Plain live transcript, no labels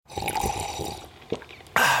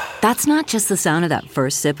That's not just the sound of that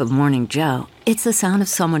first sip of Morning Joe. It's the sound of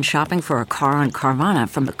someone shopping for a car on Carvana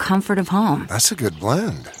from the comfort of home. That's a good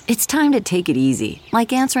blend. It's time to take it easy,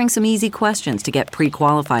 like answering some easy questions to get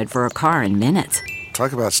pre-qualified for a car in minutes.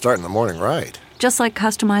 Talk about starting the morning right. Just like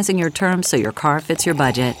customizing your terms so your car fits your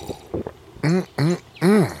budget.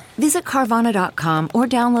 Visit Carvana.com or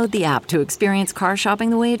download the app to experience car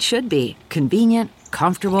shopping the way it should be. Convenient,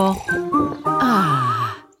 comfortable.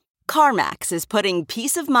 CarMax is putting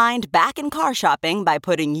peace of mind back in car shopping by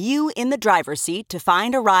putting you in the driver's seat to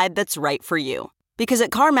find a ride that's right for you. Because at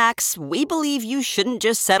CarMax, we believe you shouldn't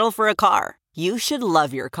just settle for a car. You should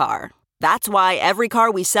love your car. That's why every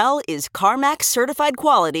car we sell is CarMax certified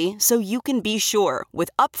quality, so you can be sure with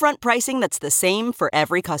upfront pricing that's the same for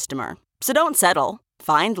every customer. So don't settle.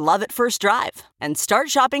 Find love at first drive and start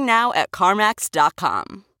shopping now at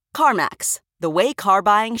CarMax.com. CarMax, the way car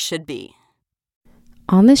buying should be.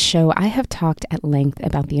 On this show, I have talked at length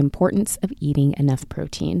about the importance of eating enough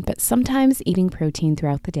protein, but sometimes eating protein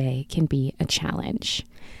throughout the day can be a challenge.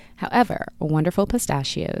 However, Wonderful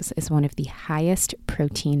Pistachios is one of the highest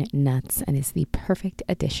protein nuts and is the perfect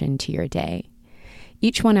addition to your day.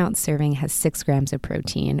 Each 1 ounce serving has 6 grams of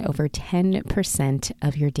protein, over 10%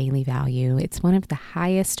 of your daily value. It's one of the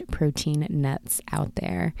highest protein nuts out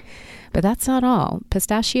there. But that's not all.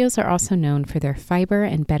 Pistachios are also known for their fiber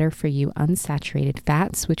and better for you unsaturated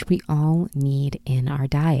fats, which we all need in our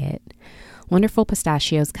diet. Wonderful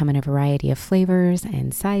Pistachios come in a variety of flavors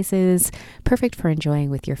and sizes, perfect for enjoying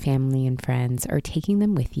with your family and friends or taking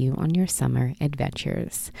them with you on your summer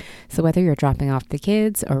adventures. So whether you're dropping off the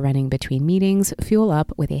kids or running between meetings, fuel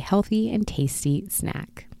up with a healthy and tasty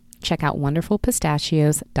snack. Check out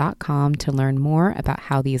wonderfulpistachios.com to learn more about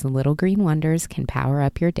how these little green wonders can power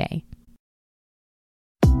up your day.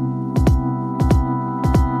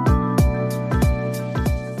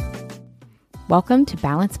 Welcome to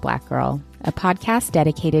Balanced Black Girl, a podcast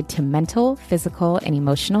dedicated to mental, physical, and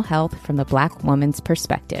emotional health from the Black woman's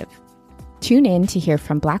perspective. Tune in to hear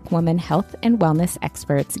from Black woman health and wellness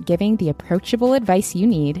experts giving the approachable advice you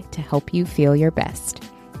need to help you feel your best.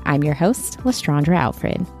 I'm your host, Lestrandra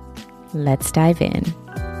Alfred. Let's dive in.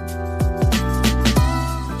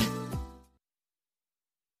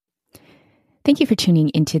 Thank you for tuning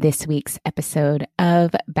into this week's episode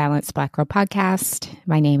of Balanced Black Girl Podcast.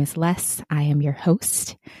 My name is Les. I am your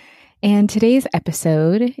host. And today's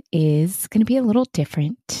episode is going to be a little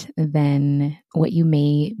different than what you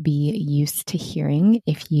may be used to hearing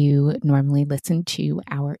if you normally listen to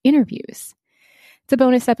our interviews. It's a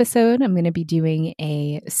bonus episode. I'm going to be doing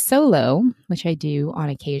a solo, which I do on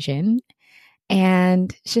occasion.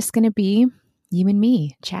 And it's just going to be you and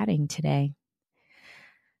me chatting today.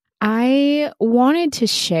 I wanted to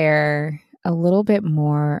share a little bit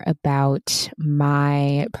more about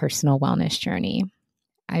my personal wellness journey.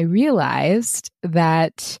 I realized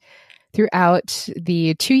that throughout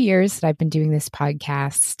the 2 years that I've been doing this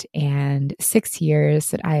podcast and 6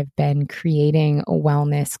 years that I've been creating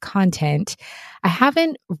wellness content, I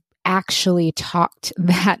haven't actually talked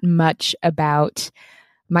that much about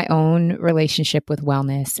my own relationship with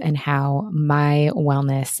wellness and how my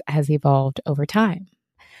wellness has evolved over time.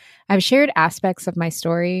 I've shared aspects of my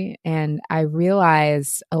story, and I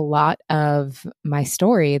realize a lot of my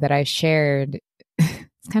story that I shared,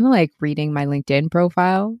 it's kind of like reading my LinkedIn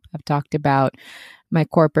profile. I've talked about my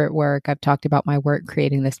corporate work. I've talked about my work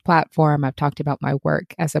creating this platform. I've talked about my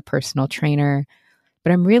work as a personal trainer,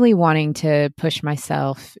 but I'm really wanting to push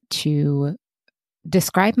myself to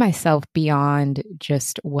describe myself beyond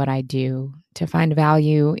just what I do, to find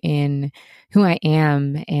value in who I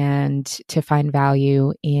am and to find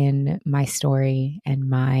value in my story and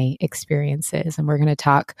my experiences. And we're going to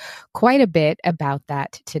talk quite a bit about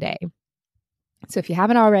that today. So if you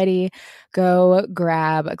haven't already, go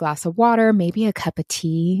grab a glass of water, maybe a cup of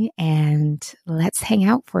tea, and let's hang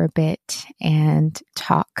out for a bit and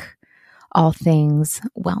talk all things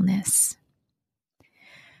wellness.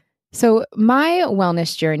 So my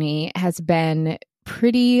wellness journey has been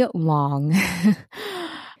pretty long.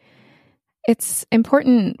 It's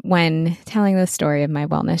important when telling the story of my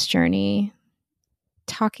wellness journey,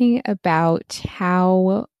 talking about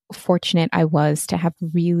how fortunate I was to have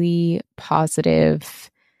really positive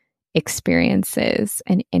experiences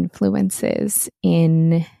and influences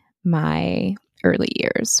in my early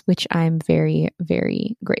years, which I'm very,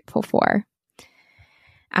 very grateful for.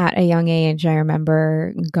 At a young age, I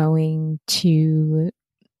remember going to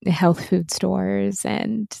health food stores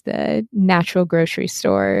and the natural grocery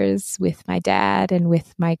stores with my dad and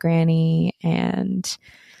with my granny and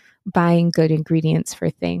buying good ingredients for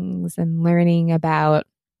things and learning about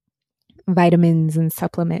vitamins and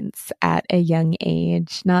supplements at a young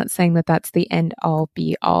age. Not saying that that's the end all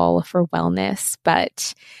be all for wellness,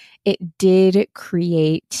 but it did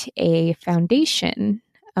create a foundation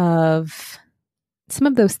of some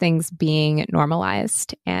of those things being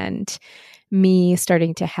normalized and me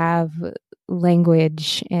starting to have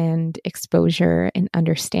language and exposure and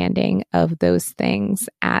understanding of those things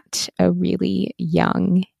at a really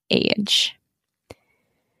young age.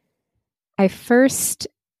 I first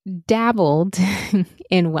dabbled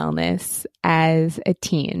in wellness as a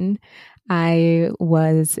teen. I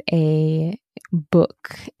was a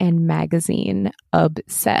book and magazine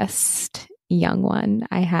obsessed young one.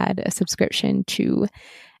 I had a subscription to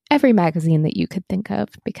every magazine that you could think of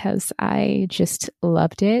because I just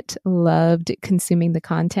loved it, loved consuming the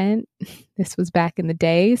content. This was back in the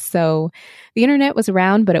day, so the internet was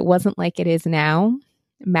around, but it wasn't like it is now.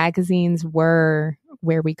 Magazines were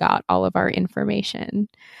where we got all of our information.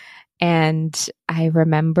 And I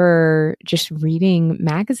remember just reading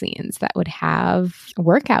magazines that would have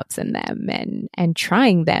workouts in them and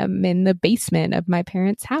trying them in the basement of my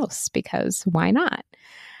parents' house because why not?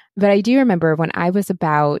 But I do remember when I was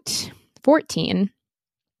about 14,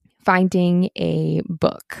 finding a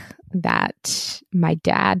book that my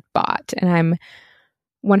dad bought. And I'm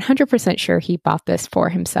 100% sure he bought this for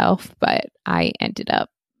himself, but I ended up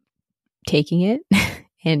taking it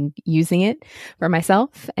and using it for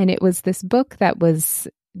myself. And it was this book that was,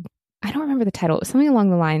 I don't remember the title. It was something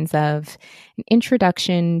along the lines of an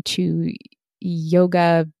introduction to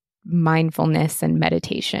yoga, mindfulness, and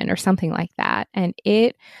meditation or something like that. And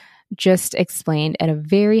it just explained at a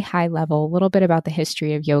very high level a little bit about the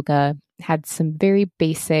history of yoga, had some very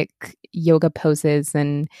basic yoga poses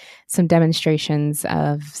and some demonstrations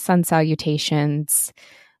of sun salutations,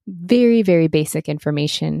 very, very basic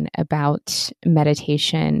information about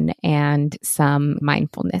meditation and some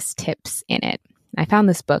mindfulness tips in it. I found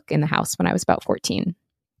this book in the house when I was about 14,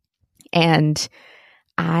 and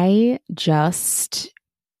I just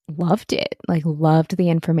loved it, loved the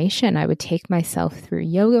information. I would take myself through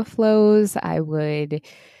yoga flows. I would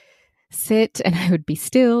sit and I would be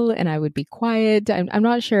still and I would be quiet. I'm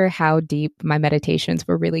not sure how deep my meditations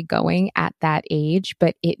were really going at that age,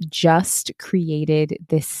 but it just created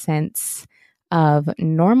this sense of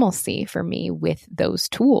normalcy for me with those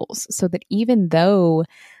tools. So that even though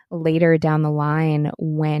later down the line,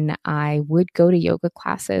 when I would go to yoga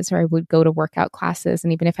classes or I would go to workout classes,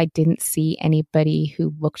 and even if I didn't see anybody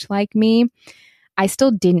who looked like me, I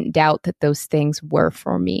still didn't doubt that those things were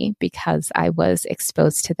for me because I was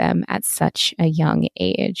exposed to them at such a young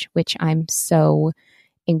age, which I'm so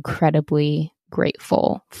incredibly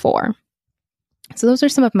grateful for. So those are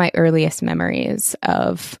some of my earliest memories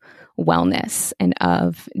of wellness and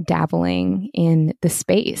of dabbling in the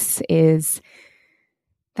space, is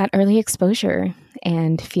that early exposure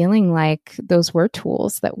and feeling like those were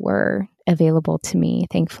tools that were available to me,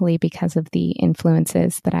 thankfully, because of the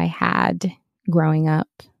influences that I had growing up.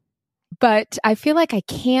 But I feel like I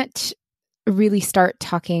can't really start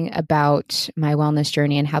talking about my wellness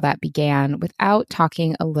journey and how that began without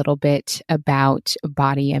talking a little bit about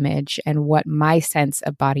body image and what my sense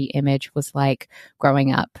of body image was like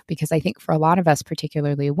growing up. Because I think for a lot of us,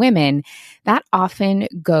 particularly women, that often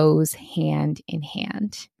goes hand in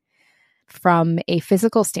hand. From a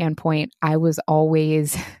physical standpoint, I was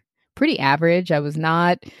always pretty average. I was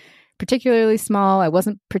not particularly small. I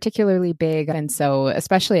wasn't particularly big. And so,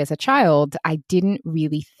 especially as a child, I didn't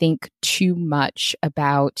really think too much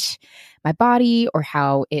about my body or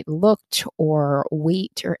how it looked or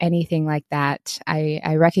weight or anything like that.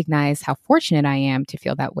 I recognize how fortunate I am to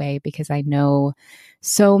feel that way because I know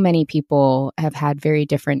so many people have had very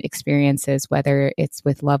different experiences, whether it's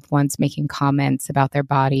with loved ones making comments about their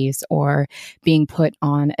bodies or being put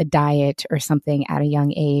on a diet or something at a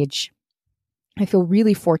young age. I feel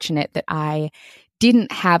really fortunate that I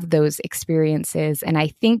didn't have those experiences. And I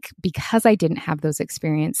think because I didn't have those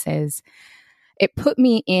experiences, it put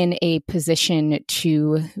me in a position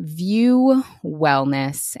to view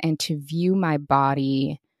wellness and to view my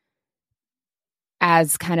body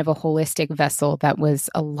as kind of a holistic vessel that was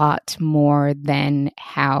a lot more than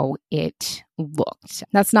how it looked.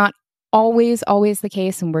 That's not always the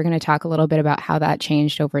case. And we're going to talk a little bit about how that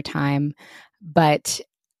changed over time. But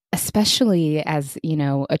especially as,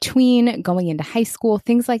 a tween going into high school,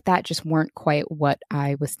 things like that just weren't quite what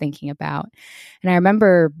I was thinking about. And I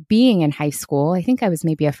remember being in high school. I think I was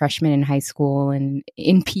maybe a freshman in high school and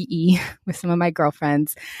in PE with some of my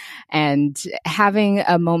girlfriends and having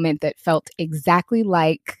a moment that felt exactly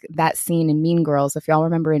like that scene in Mean Girls. If y'all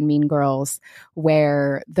remember in Mean Girls,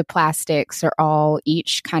 where the plastics are all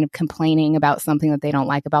each kind of complaining about something that they don't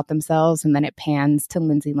like about themselves. And then it pans to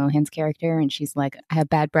Lindsay Lohan's character and she's like, I have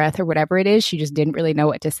bad breath or whatever it is. She just didn't really know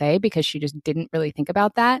what to say because she just didn't really think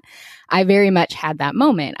about that. I very much had that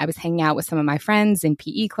moment. I was hanging out with some of my friends in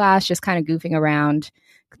PE class, just kind of goofing around.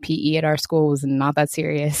 PE at our school was not that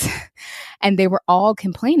serious. And they were all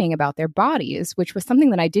complaining about their bodies, which was something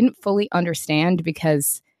that I didn't fully understand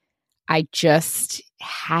because I just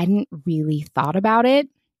hadn't really thought about it.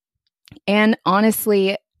 And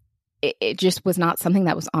honestly, it just was not something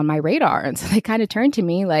that was on my radar. And so they kind of turned to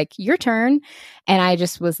me like, your turn. And I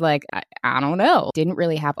just was like, I don't know. Didn't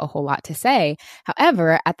really have a whole lot to say.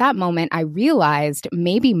 However, at that moment, I realized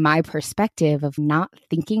maybe my perspective of not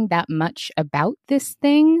thinking that much about this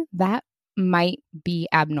thing, that might be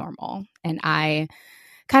abnormal. And I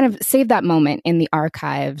kind of saved that moment in the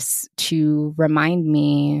archives to remind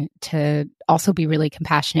me to also be really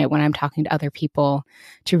compassionate when I'm talking to other people,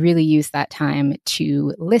 to really use that time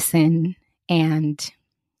to listen and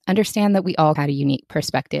understand that we all had a unique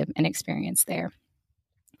perspective and experience there.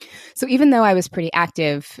 So even though I was pretty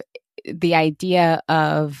active, the idea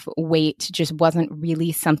of weight just wasn't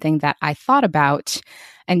really something that I thought about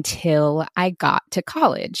until I got to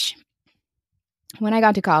college. When I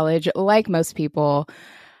got to college, like most people,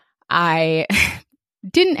 I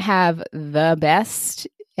didn't have the best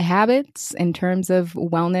habits in terms of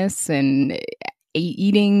wellness and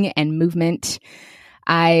eating and movement.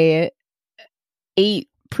 I ate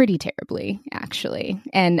pretty terribly, actually.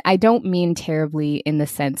 And I don't mean terribly in the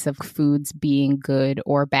sense of foods being good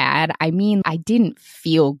or bad. I mean, I didn't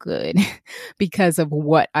feel good because of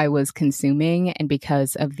what I was consuming and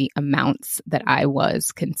because of the amounts that I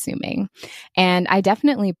was consuming. And I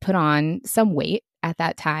definitely put on some weight at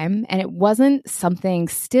that time. And it wasn't something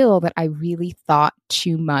still that I really thought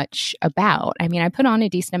too much about. I mean, I put on a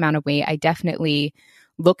decent amount of weight. I definitely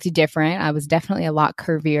looked different. I was definitely a lot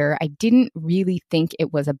curvier. I didn't really think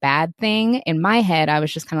it was a bad thing. In my head, I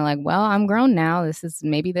was just kind of like, well, I'm grown now.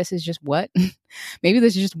 Maybe this is just what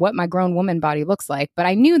my grown woman body looks like. But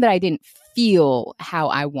I knew that I didn't feel how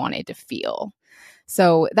I wanted to feel.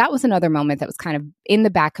 So that was another moment that was kind of in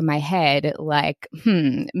the back of my head, like,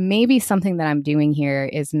 maybe something that I'm doing here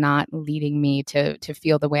is not leading me to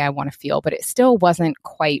feel the way I want to feel, but it still wasn't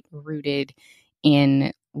quite rooted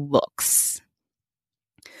in looks.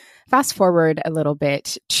 Fast forward a little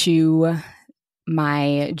bit to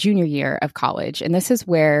my junior year of college, and this is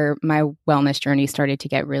where my wellness journey started to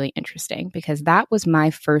get really interesting because that was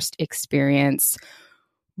my first experience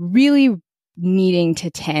really needing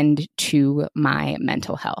to tend to my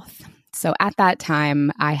mental health. So at that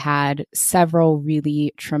time, I had several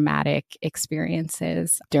really traumatic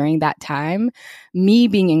experiences during that time. Me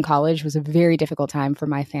being in college was a very difficult time for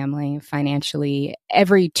my family financially.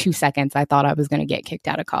 Every 2 seconds, I thought I was going to get kicked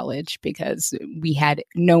out of college because we had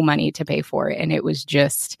no money to pay for it. And it was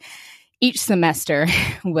just, each semester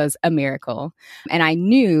was a miracle. And I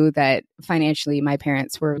knew that financially my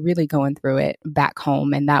parents were really going through it back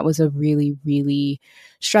home. And that was a really, really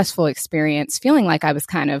stressful experience, feeling like I was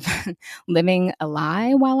kind of living a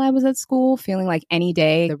lie while I was at school, feeling like any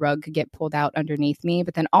day the rug could get pulled out underneath me,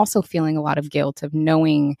 but then also feeling a lot of guilt of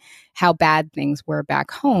knowing how bad things were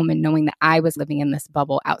back home and knowing that I was living in this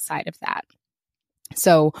bubble outside of that.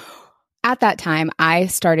 So at that time, I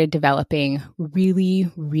started developing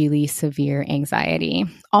really, really severe anxiety.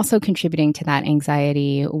 Also contributing to that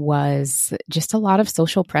anxiety was just a lot of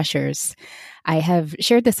social pressures. I have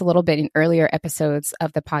shared this a little bit in earlier episodes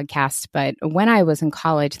of the podcast, but when I was in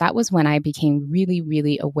college, that was when I became really,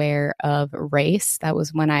 really aware of race. That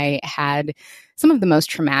was when I had some of the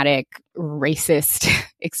most traumatic racist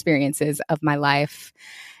experiences of my life.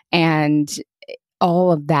 And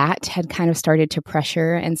all of that had kind of started to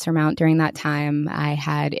pressure and surmount during that time. I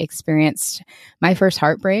had experienced my first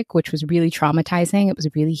heartbreak, which was really traumatizing. It was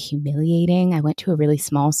really humiliating. I went to a really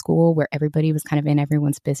small school where everybody was kind of in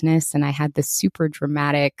everyone's business, and I had this super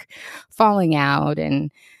dramatic falling out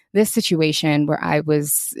and this situation where I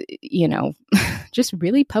was, just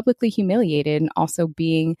really publicly humiliated, and also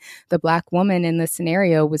being the Black woman in the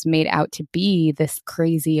scenario was made out to be this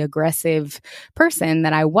crazy, aggressive person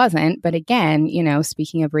that I wasn't. But again,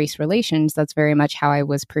 speaking of race relations, that's very much how I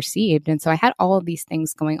was perceived. And so I had all of these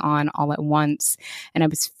things going on all at once, and I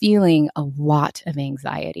was feeling a lot of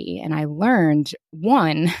anxiety. And I learned,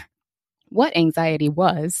 one, what anxiety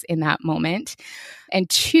was in that moment. And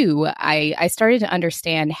two, I started to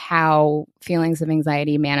understand how feelings of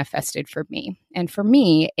anxiety manifested for me. And for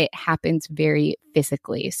me, it happens very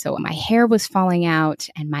physically. So my hair was falling out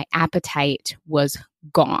and my appetite was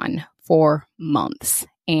gone for months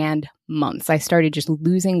and months. I started just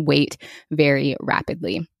losing weight very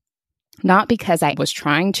rapidly. Not because I was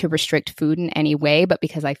trying to restrict food in any way, but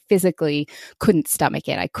because I physically couldn't stomach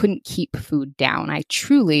it. I couldn't keep food down. I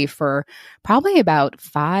truly, for probably about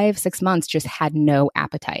 5-6 months, just had no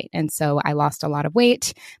appetite. And so I lost a lot of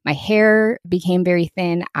weight. My hair became very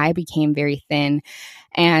thin. I became very thin.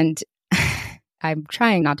 And I'm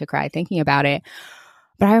trying not to cry thinking about it.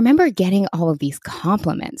 But I remember getting all of these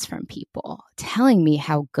compliments from people telling me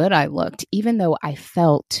how good I looked, even though I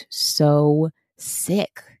felt so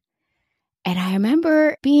sick. And I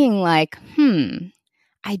remember being like,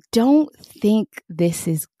 I don't think this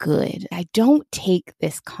is good. I don't take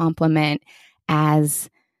this compliment as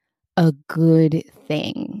a good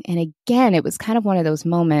thing. And again, it was kind of one of those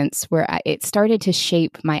moments where it started to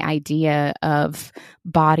shape my idea of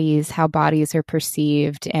bodies, how bodies are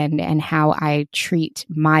perceived, and how I treat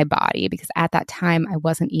my body. Because at that time, I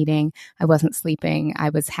wasn't eating, I wasn't sleeping, I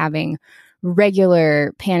was having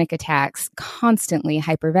regular panic attacks, constantly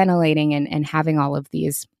hyperventilating and having all of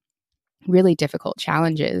these really difficult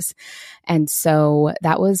challenges. And so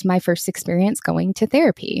that was my first experience going to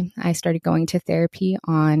therapy. I started going to therapy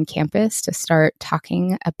on campus to start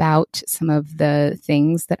talking about some of the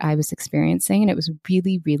things that I was experiencing. And it was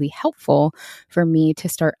really, really helpful for me to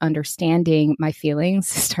start understanding my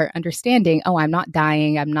feelings, to start understanding, oh, I'm not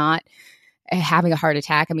dying. I'm not having a heart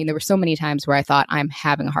attack. I mean, there were so many times where I thought I'm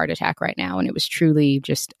having a heart attack right now, and it was truly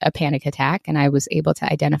just a panic attack. And I was able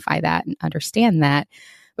to identify that and understand that.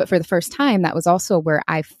 But for the first time, that was also where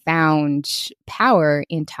I found power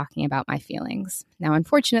in talking about my feelings. Now,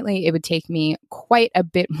 unfortunately, it would take me quite a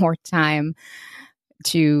bit more time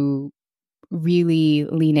to really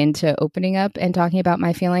lean into opening up and talking about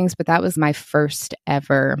my feelings, but that was my first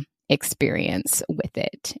ever experience with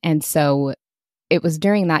it. And so it was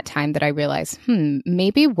during that time that I realized,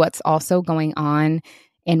 maybe what's also going on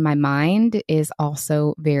in my mind is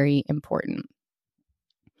also very important.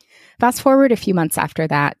 Fast forward a few months after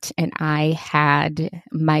that, and I had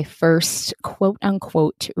my first quote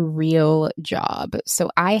unquote real job. So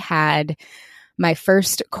I had my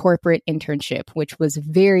first corporate internship, which was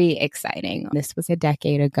very exciting. This was a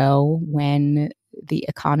decade ago when the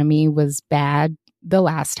economy was bad the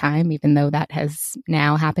last time, even though that has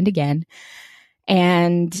now happened again.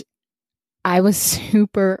 And I was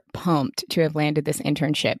super pumped to have landed this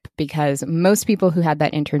internship because most people who had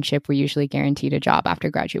that internship were usually guaranteed a job after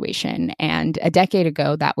graduation. And a decade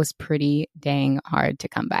ago, that was pretty dang hard to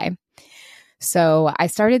come by. So I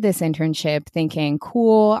started this internship thinking,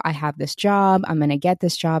 cool, I have this job. I'm going to get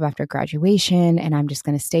this job after graduation, and I'm just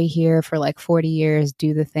going to stay here for like 40 years,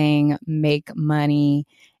 do the thing, make money,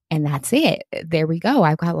 and that's it. There we go.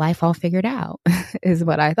 I've got life all figured out, is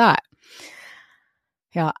what I thought.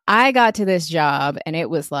 Yeah, I got to this job and it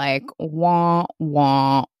was like, wah,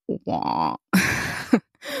 wah, wah.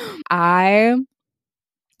 I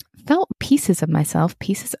felt pieces of myself,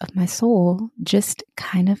 pieces of my soul, just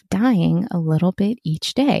kind of dying a little bit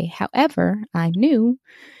each day. However, I knew,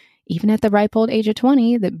 even at the ripe old age of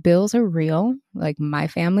 20, that bills are real. Like my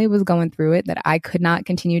family was going through it, that I could not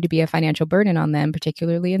continue to be a financial burden on them,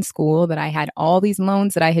 particularly in school, that I had all these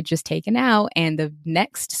loans that I had just taken out. And the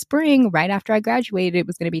next spring, right after I graduated, it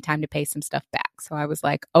was going to be time to pay some stuff back. So I was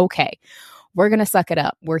like, okay, we're going to suck it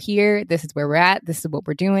up. We're here. This is where we're at. This is what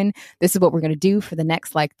we're doing. This is what we're going to do for the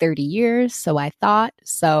next like 30 years. So I thought,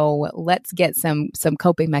 so let's get some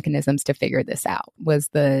coping mechanisms to figure this out, was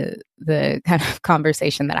the kind of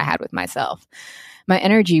conversation that I had with myself. My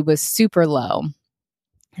energy was super low.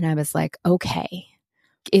 And I was like, okay,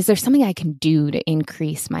 is there something I can do to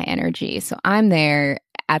increase my energy? So I'm there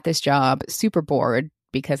at this job, super bored,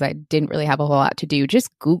 because I didn't really have a whole lot to do,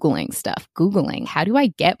 just Googling stuff, Googling, how do I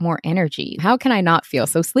get more energy? How can I not feel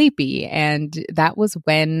so sleepy? And that was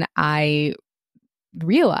when I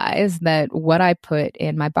realized that what I put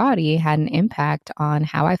in my body had an impact on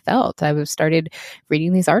how I felt. I started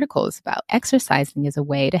reading these articles about exercising as a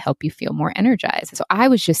way to help you feel more energized. So I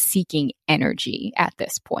was just seeking energy at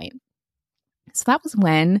this point. So that was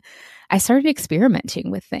when I started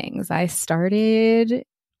experimenting with things. I started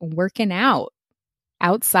working out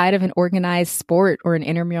outside of an organized sport or an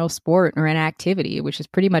intramural sport or an activity, which is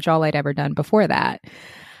pretty much all I'd ever done before that.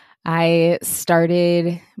 I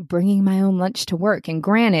started bringing my own lunch to work. And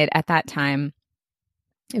granted, at that time,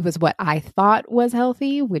 it was what I thought was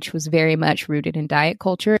healthy, which was very much rooted in diet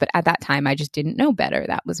culture. But at that time, I just didn't know better.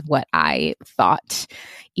 That was what I thought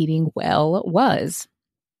eating well was.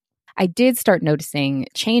 I did start noticing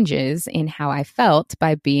changes in how I felt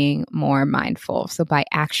by being more mindful. So by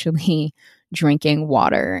actually drinking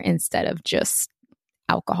water instead of just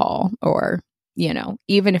alcohol, or,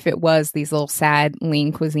 even if it was these little sad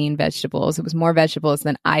lean cuisine vegetables, it was more vegetables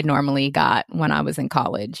than I normally got when I was in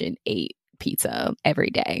college and ate pizza every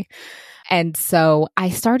day. And so I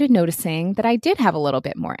started noticing that I did have a little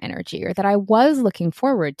bit more energy, or that I was looking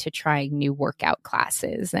forward to trying new workout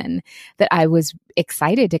classes, and that I was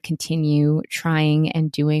excited to continue trying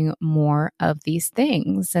and doing more of these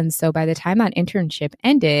things. And so by the time that internship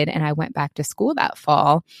ended and I went back to school that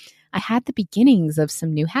fall, I had the beginnings of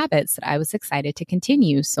some new habits that I was excited to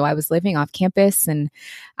continue. So I was living off campus and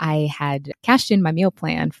I had cashed in my meal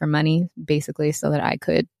plan for money, basically, so that I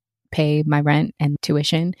could pay my rent and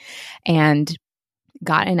tuition, and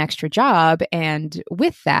got an extra job. And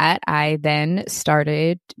with that, I then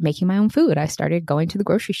started making my own food. I started going to the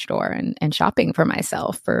grocery store and shopping for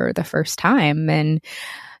myself for the first time, and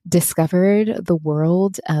discovered the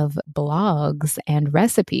world of blogs and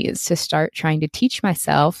recipes to start trying to teach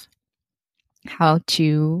myself how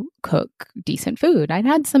to cook decent food. I'd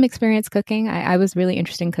had some experience cooking. I was really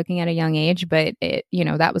interested in cooking at a young age, but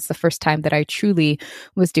that was the first time that I truly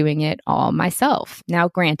was doing it all myself. Now,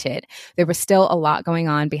 granted, there was still a lot going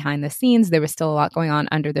on behind the scenes. There was still a lot going on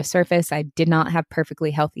under the surface. I did not have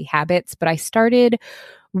perfectly healthy habits, but I started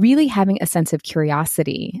really having a sense of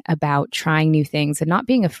curiosity about trying new things and not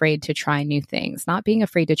being afraid to try new things, not being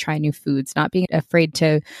afraid to try new foods, not being afraid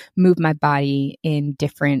to move my body in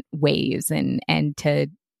different ways, and to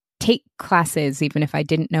take classes, even if I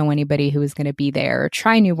didn't know anybody who was going to be there, or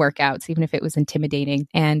try new workouts, even if it was intimidating.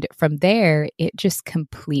 And from there, it just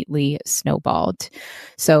completely snowballed.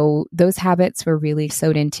 So those habits were really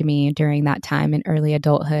sewed into me during that time in early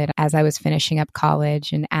adulthood, as I was finishing up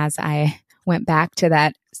college and as I went back to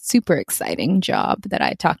that super exciting job that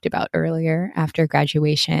I talked about earlier after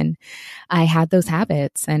graduation. I had those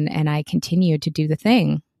habits and I continued to do the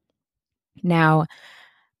thing. Now,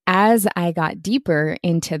 as I got deeper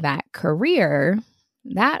into that career,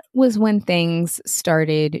 that was when things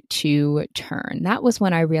started to turn. That was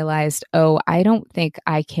when I realized, I don't think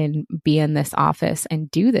I can be in this office and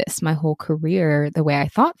do this my whole career the way I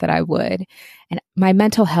thought that I would. And my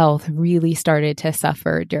mental health really started to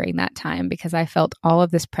suffer during that time because I felt all of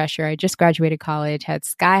this pressure. I just graduated college, had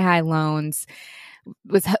sky-high loans,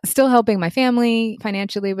 was still helping my family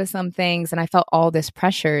financially with some things. And I felt all this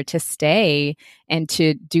pressure to stay and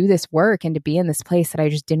to do this work and to be in this place that I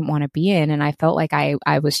just didn't want to be in. And I felt like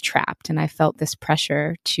I was trapped, and I felt this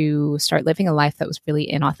pressure to start living a life that was really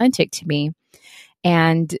inauthentic to me.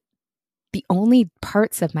 And the only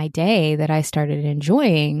parts of my day that I started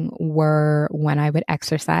enjoying were when I would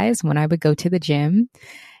exercise, when I would go to the gym,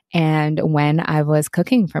 and when I was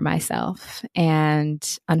cooking for myself. And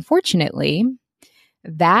unfortunately,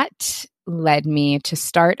 that led me to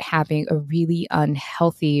start having a really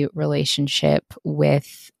unhealthy relationship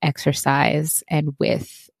with exercise and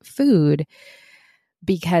with food,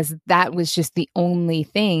 because that was just the only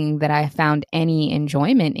thing that I found any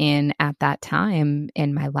enjoyment in at that time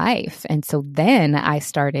in my life. And so then I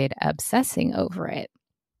started obsessing over it.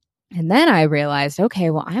 And then I realized, okay,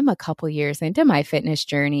 well, I'm a couple years into my fitness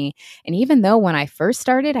journey. And even though when I first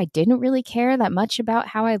started, I didn't really care that much about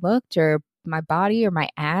how I looked or my body or my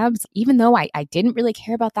abs, even though I didn't really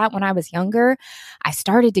care about that when I was younger, I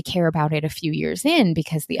started to care about it a few years in,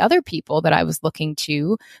 because the other people that I was looking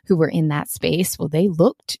to who were in that space, well, they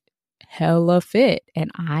looked hella fit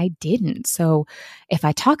and I didn't. So if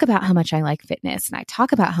I talk about how much I like fitness and I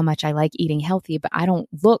talk about how much I like eating healthy, but I don't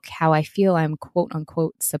look how I feel I'm quote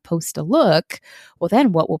unquote supposed to look, well,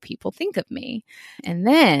 then what will people think of me? And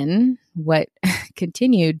then what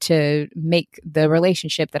continued to make the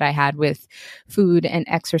relationship that I had with food and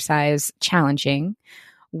exercise challenging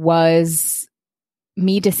was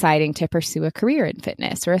me deciding to pursue a career in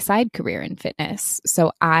fitness, or a side career in fitness.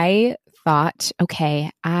 So I thought,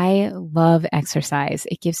 okay, I love exercise.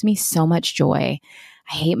 It gives me so much joy.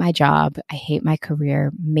 I hate my job. I hate my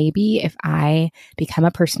career. Maybe if I become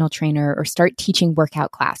a personal trainer or start teaching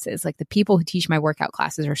workout classes, like the people who teach my workout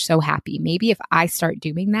classes are so happy. Maybe if I start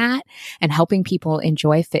doing that and helping people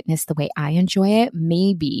enjoy fitness the way I enjoy it,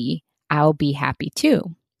 maybe I'll be happy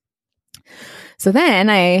too. So then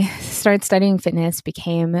I started studying fitness,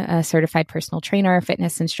 became a certified personal trainer,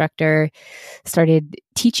 fitness instructor, started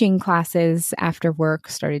teaching classes after work,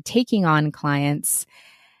 started taking on clients.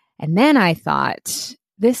 And then I thought,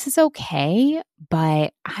 this is okay,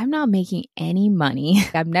 but I'm not making any money.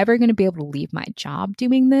 I'm never going to be able to leave my job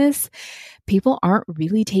doing this. People aren't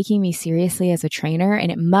really taking me seriously as a trainer,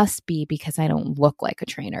 and it must be because I don't look like a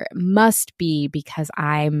trainer. It must be because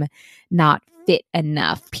I'm not fit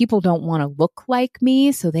enough. People don't want to look like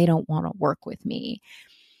me, so they don't want to work with me.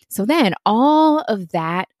 So then all of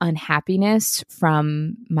that unhappiness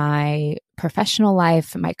from my professional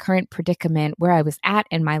life, my current predicament, where I was at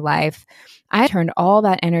in my life, I turned all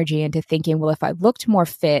that energy into thinking, well, if I looked more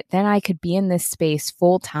fit, then I could be in this space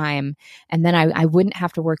full time. And then I wouldn't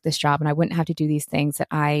have to work this job and I wouldn't have to do these things that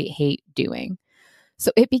I hate doing.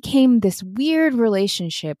 So it became this weird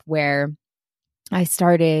relationship where I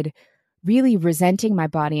started really resenting my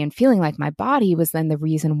body and feeling like my body was then the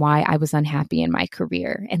reason why I was unhappy in my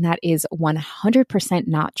career. And that is 100%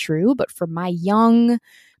 not true. But for my young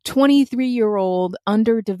 23-year-old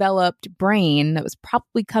underdeveloped brain that was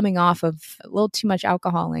probably coming off of a little too much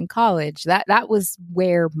alcohol in college, that was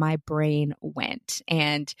where my brain went.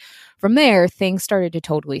 And from there, things started to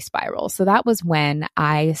totally spiral. So that was when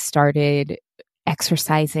I started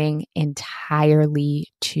exercising entirely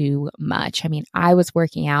too much. I mean, I was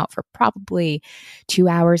working out for probably 2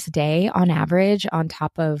 hours a day on average, on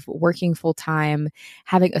top of working full time,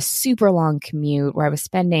 having a super long commute where I was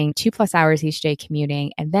spending 2+ hours each day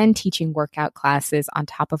commuting and then teaching workout classes on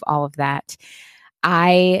top of all of that.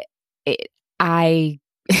 I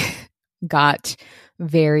got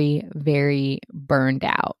very, very burned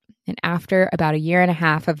out. And after about 1.5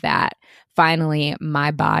 years of that, finally,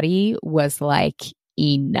 my body was like,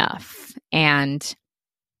 enough. And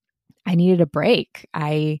I needed a break.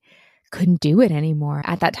 I couldn't do it anymore.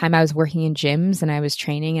 At that time, I was working in gyms and I was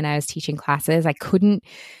training and I was teaching classes. I couldn't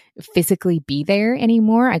physically be there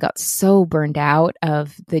anymore. I got so burned out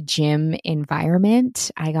of the gym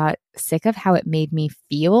environment. I got sick of how it made me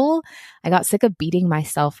feel. I got sick of beating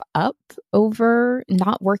myself up over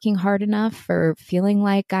not working hard enough or feeling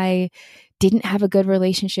like I didn't have a good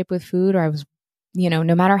relationship with food, or I was,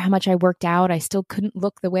 no matter how much I worked out, I still couldn't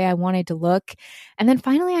look the way I wanted to look. And then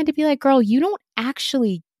finally I had to be like, girl, you don't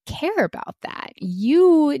actually care about that.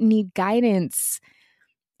 You need guidance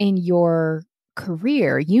in your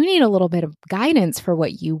career. You need a little bit of guidance for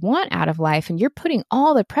what you want out of life. And you're putting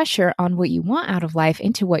all the pressure on what you want out of life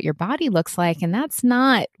into what your body looks like. And that's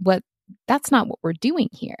not what we're doing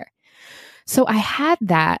here. So I had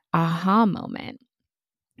that aha moment.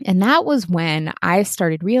 And that was when I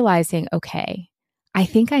started realizing, okay, I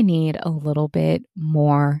think I need a little bit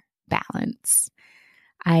more balance.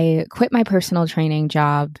 I quit my personal training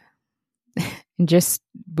job and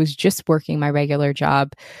was just working my regular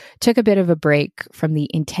job, took a bit of a break from the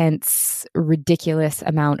intense, ridiculous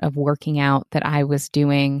amount of working out that I was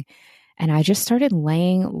doing. And I just started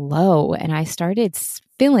laying low and I started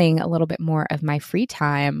filling a little bit more of my free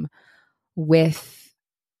time with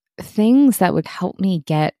things that would help me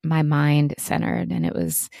get my mind centered. And it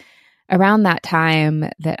was around that time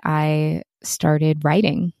that I started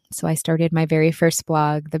writing. So I started my very first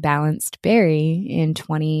blog, The Balanced Berry, in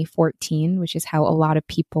 2014, which is how a lot of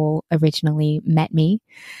people originally met me.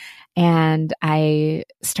 And I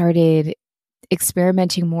started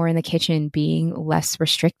experimenting more in the kitchen, being less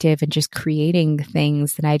restrictive and just creating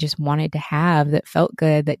things that I just wanted to have that felt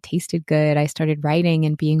good, that tasted good. I started writing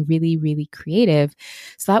and being really, really creative.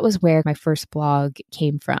 So that was where my first blog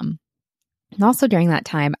came from. And also during that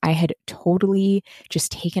time, I had totally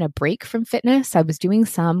just taken a break from fitness. I was doing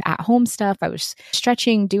some at-home stuff. I was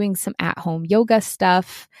stretching, doing some at-home yoga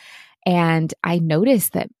stuff. And I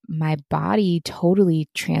noticed that my body totally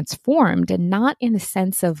transformed, and not in the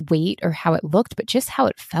sense of weight or how it looked, but just how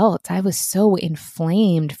it felt. I was so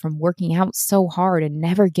inflamed from working out so hard and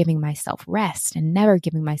never giving myself rest and never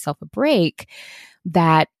giving myself a break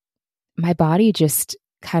that my body just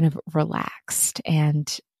kind of relaxed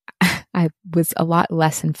and I was a lot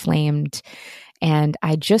less inflamed. And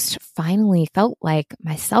I just finally felt like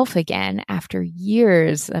myself again after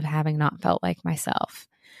years of having not felt like myself.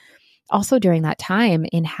 Also during that time,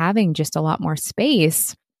 in having just a lot more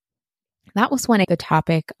space, that was when the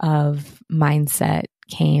topic of mindset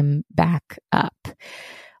came back up.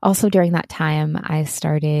 Also, during that time, I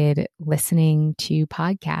started listening to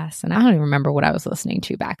podcasts, and I don't even remember what I was listening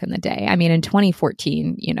to back in the day. I mean, in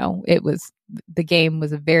 2014, the game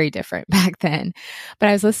was very different back then, but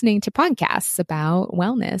I was listening to podcasts about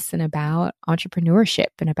wellness and about entrepreneurship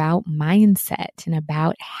and about mindset and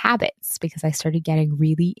about habits because I started getting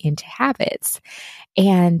really into habits.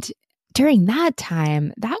 And during that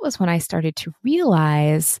time, that was when I started to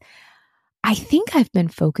realize I think I've been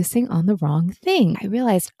focusing on the wrong thing. I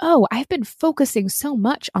realized, I've been focusing so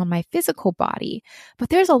much on my physical body, but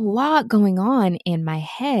there's a lot going on in my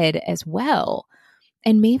head as well.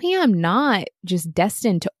 And maybe I'm not just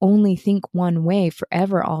destined to only think one way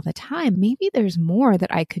forever all the time. Maybe there's more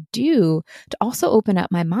that I could do to also open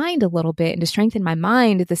up my mind a little bit and to strengthen my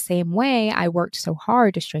mind the same way I worked so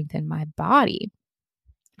hard to strengthen my body.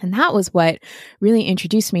 And that was what really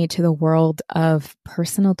introduced me to the world of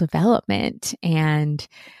personal development and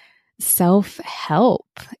self-help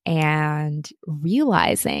and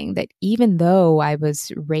realizing that even though I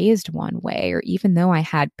was raised one way, or even though I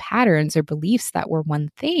had patterns or beliefs that were one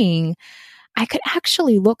thing, I could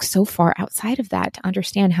actually look so far outside of that to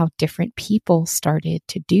understand how different people started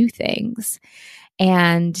to do things.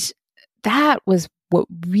 And that was what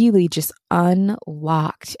really just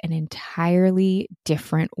unlocked an entirely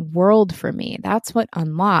different world for me. That's what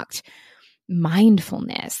unlocked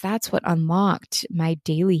mindfulness. That's what unlocked my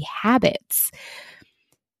daily habits.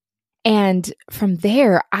 And from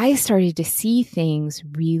there, I started to see things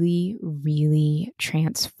really, really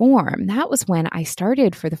transform. That was when I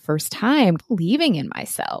started for the first time believing in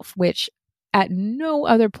myself, which at no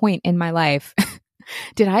other point in my life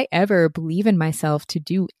did I ever believe in myself to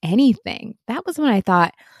do anything. That was when I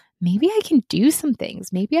thought, maybe I can do some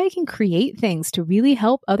things. Maybe I can create things to really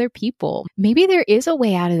help other people. Maybe there is a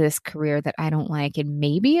way out of this career that I don't like. And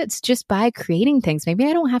maybe it's just by creating things. Maybe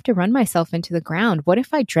I don't have to run myself into the ground. What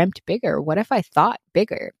if I dreamt bigger? What if I thought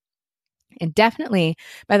bigger? And definitely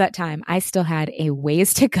by that time, I still had a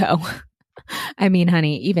ways to go. I mean,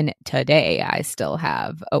 honey, even today, I still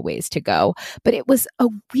have a ways to go. But it was a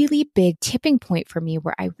really big tipping point for me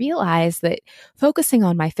where I realized that focusing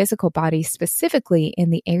on my physical body, specifically in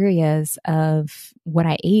the areas of what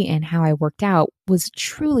I ate and how I worked out, was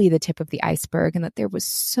truly the tip of the iceberg, and that there was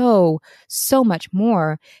so much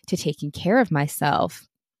more to taking care of myself.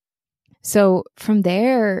 So from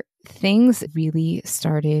there, things really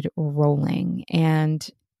started rolling, and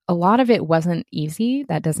a lot of it wasn't easy.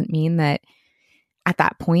 That doesn't mean that at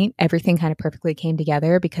that point, everything kind of perfectly came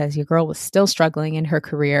together, because your girl was still struggling in her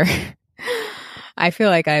career. I feel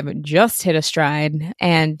like I've just hit a stride,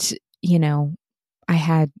 and, I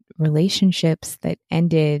had relationships that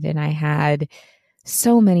ended, and I had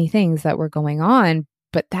so many things that were going on.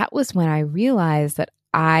 But that was when I realized that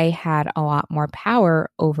I had a lot more power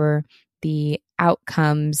over the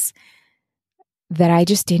outcomes that I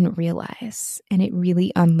just didn't realize. And it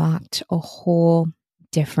really unlocked a whole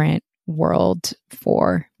different world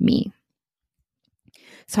for me.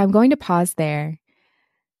 So I'm going to pause there.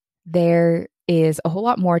 There is a whole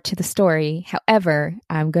lot more to the story. However,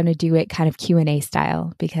 I'm going to do it kind of Q&A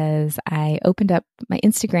style, because I opened up my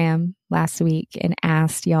Instagram last week and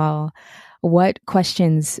asked y'all, what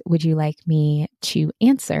questions would you like me to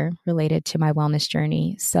answer related to my wellness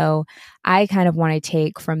journey? So I kind of want to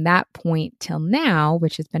take from that point till now,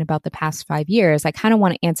 which has been about the past 5 years, I kind of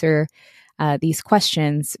want to answer these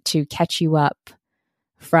questions to catch you up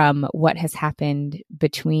from what has happened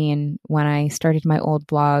between when I started my old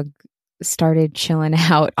blog, started chilling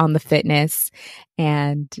out on the fitness,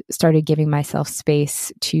 and started giving myself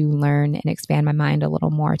space to learn and expand my mind a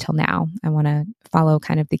little more till now. I want to follow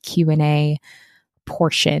kind of the Q&A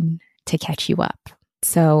portion to catch you up.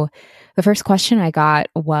 So the first question I got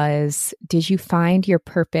was, did you find your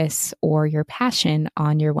purpose or your passion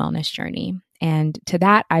on your wellness journey? And to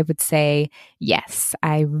that, I would say, yes,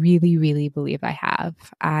 I really, really believe I have.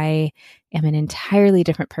 I am an entirely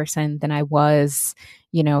different person than I was,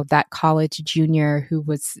 that college junior who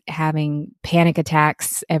was having panic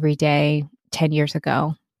attacks every day 10 years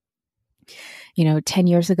ago. 10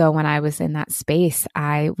 years ago when I was in that space,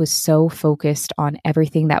 I was so focused on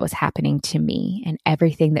everything that was happening to me and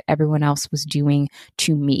everything that everyone else was doing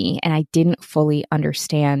to me. And I didn't fully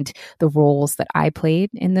understand the roles that I played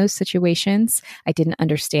in those situations. I didn't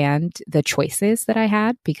understand the choices that I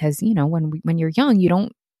had, because, when you're young,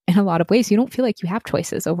 in a lot of ways, you don't feel like you have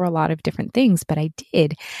choices over a lot of different things, but I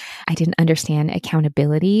did. I didn't understand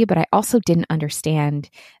accountability, but I also didn't understand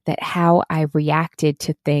that how I reacted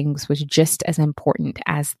to things was just as important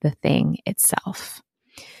as the thing itself.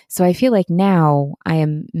 So I feel like now I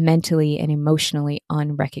am mentally and emotionally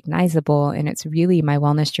unrecognizable, and it's really my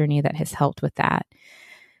wellness journey that has helped with that.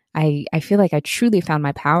 I feel like I truly found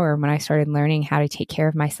my power when I started learning how to take care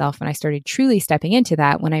of myself. And I started truly stepping into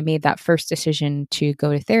that when I made that first decision to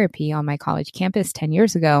go to therapy on my college campus 10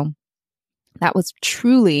 years ago. That was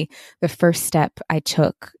truly the first step I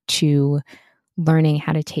took to learning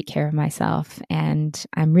how to take care of myself. And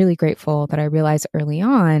I'm really grateful that I realized early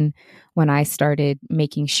on when I started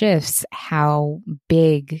making shifts how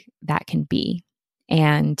big that can be.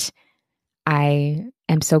 And I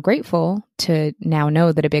am so grateful to now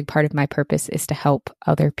know that a big part of my purpose is to help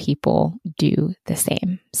other people do the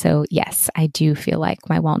same. So yes, I do feel like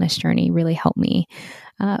my wellness journey really helped me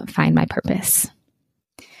find my purpose.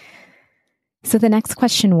 So the next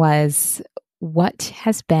question was, what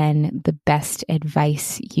has been the best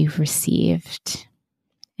advice you've received?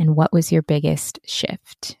 And what was your biggest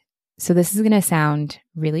shift? So this is going to sound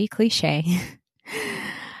really cliche,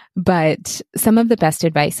 but some of the best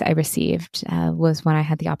advice I received was when I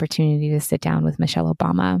had the opportunity to sit down with Michelle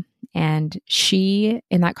Obama. And she,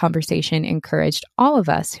 in that conversation, encouraged all of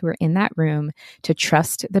us who were in that room to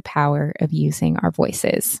trust the power of using our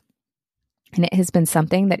voices. And it has been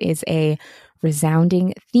something that is a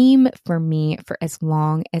resounding theme for me for as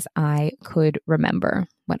long as I could remember.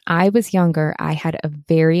 When I was younger, I had a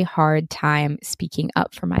very hard time speaking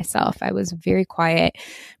up for myself. I was a very quiet,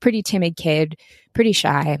 pretty timid kid, pretty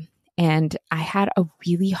shy. And I had a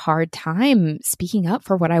really hard time speaking up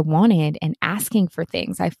for what I wanted and asking for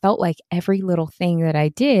things. I felt like every little thing that I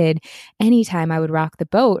did, anytime I would rock the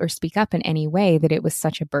boat or speak up in any way, that it was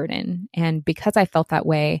such a burden. And because I felt that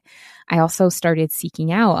way, I also started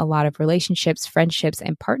seeking out a lot of relationships, friendships,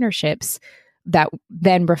 and partnerships that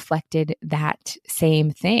then reflected that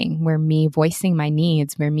same thing, where me voicing my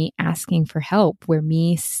needs, where me asking for help, where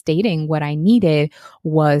me stating what I needed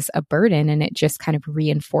was a burden. And it just kind of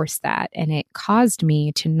reinforced that. And it caused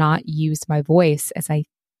me to not use my voice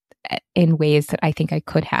in ways that I think I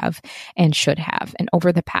could have and should have. And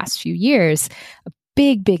over the past few years, a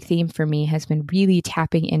big theme for me has been really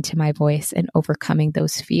tapping into my voice and overcoming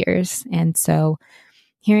those fears. And so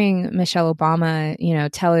hearing Michelle Obama,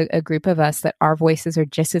 tell a group of us that our voices are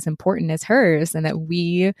just as important as hers, and that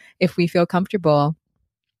we, if we feel comfortable,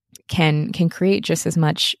 can create just as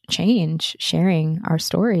much change sharing our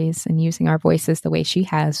stories and using our voices the way she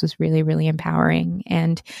has, was really, really empowering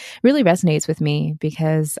and really resonates with me,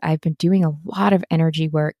 because I've been doing a lot of energy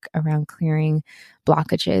work around clearing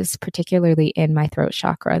blockages, particularly in my throat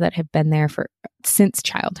chakra, that have been there since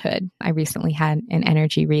childhood. I recently had an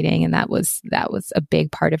energy reading, and that was a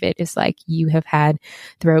big part of it, is like, you have had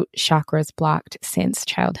throat chakras blocked since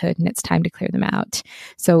childhood and it's time to clear them out.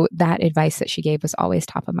 So that advice that she gave was always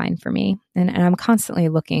top of mind for me. And I'm constantly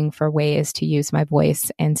looking for ways to use my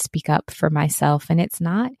voice and speak up for myself. And it's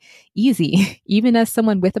not easy. Even as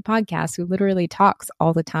someone with a podcast who literally talks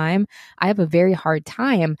all the time, I have a very hard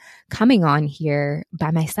time coming on here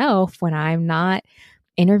by myself when I'm not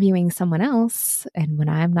interviewing someone else and when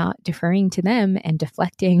I'm not deferring to them and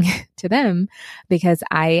deflecting to them, because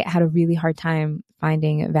I had a really hard time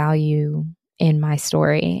finding value in my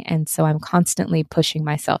story. And so I'm constantly pushing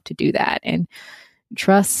myself to do that. And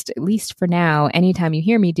trust, at least for now, anytime you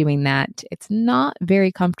hear me doing that, it's not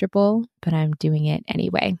very comfortable, but I'm doing it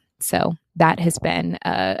anyway. So that has been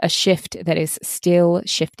a shift that is still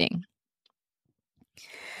shifting.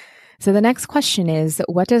 So the next question is,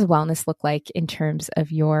 what does wellness look like in terms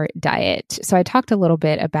of your diet? So I talked a little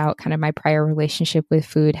bit about kind of my prior relationship with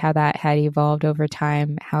food, how that had evolved over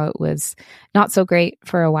time, how it was not so great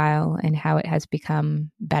for a while and how it has become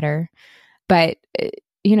better. But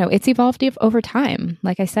it's evolved over time.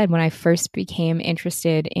 Like I said, when I first became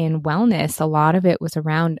interested in wellness, a lot of it was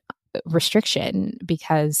around restriction,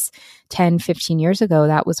 because 10, 15 years ago,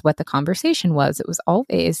 that was what the conversation was. It was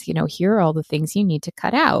always, here are all the things you need to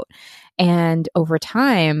cut out. And over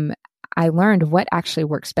time, I learned what actually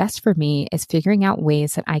works best for me is figuring out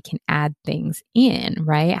ways that I can add things in,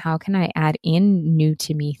 right? How can I add in new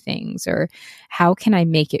to me things, or how can I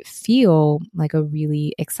make it feel like a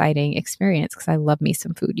really exciting experience? Because I love me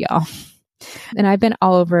some food, y'all. And I've been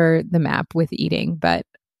all over the map with eating, but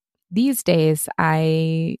these days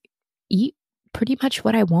I eat pretty much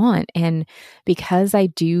what I want. And because I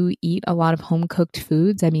do eat a lot of home cooked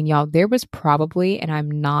foods, I mean, y'all, there was probably, and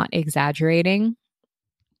I'm not exaggerating,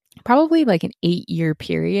 probably like an 8-year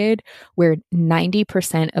period where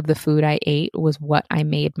 90% of the food I ate was what I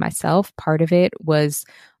made myself. Part of it was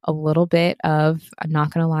a little bit of, I'm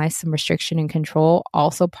not going to lie, some restriction and control.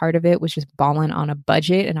 Also, part of it was just balling on a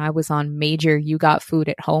budget. And I was on major, you got food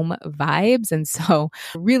at home vibes. And so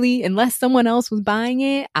really, unless someone else was buying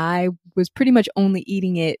it, I was pretty much only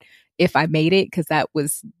eating it if I made it, because that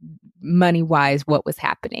was money wise what was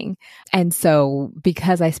happening. And so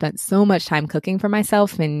because I spent so much time cooking for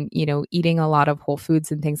myself and, eating a lot of whole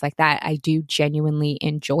foods and things like that, I do genuinely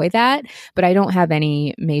enjoy that, but I don't have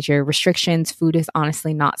any major restrictions. Food is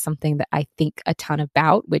honestly not something that I think a ton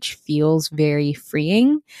about, which feels very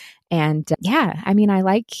freeing. And I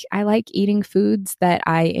like eating foods that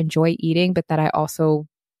I enjoy eating, but that I also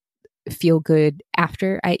feel good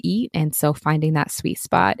after I eat. And so finding that sweet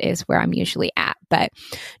spot is where I'm usually at, but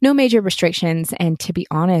no major restrictions. And to be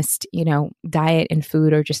honest, diet and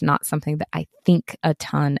food are just not something that I think a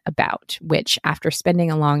ton about, which after spending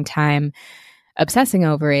a long time obsessing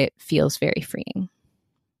over it feels very freeing.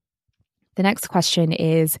 The next question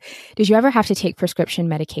is, did you ever have to take prescription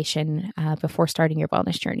medication before starting your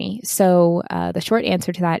wellness journey? So the short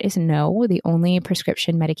answer to that is no. The only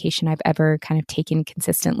prescription medication I've ever kind of taken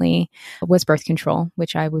consistently was birth control,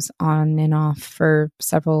 which I was on and off for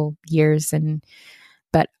several years.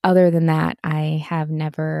 But other than that, I have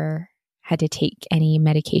never had to take any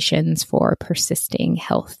medications for persisting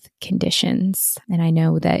health conditions. And I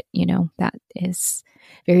know that, that is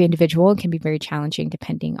very individual and can be very challenging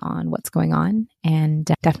depending on what's going on. And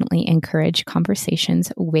definitely encourage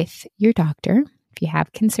conversations with your doctor if you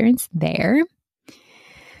have concerns there.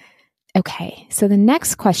 Okay, so the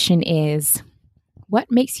next question is,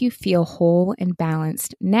 what makes you feel whole and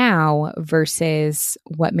balanced now versus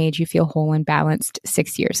what made you feel whole and balanced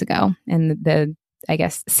 6 years ago? And I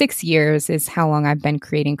guess 6 years is how long I've been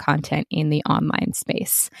creating content in the online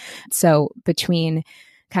space. So between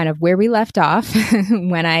kind of where we left off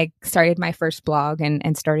when I started my first blog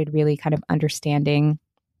and started really kind of understanding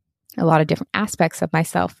a lot of different aspects of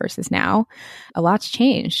myself versus now, a lot's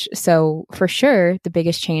changed. So for sure, the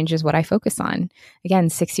biggest change is what I focus on. Again,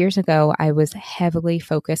 6 years ago, I was heavily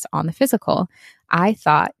focused on the physical. I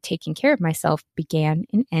thought taking care of myself began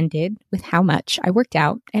and ended with how much I worked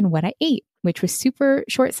out and what I ate, which was super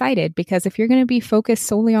short-sighted, because if you're going to be focused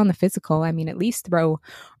solely on the physical, at least throw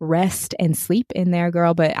rest and sleep in there,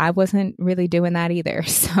 girl. But I wasn't really doing that either.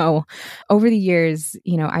 So over the years,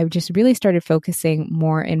 I just really started focusing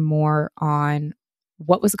more and more on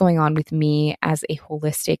what was going on with me as a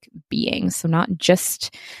holistic being. So not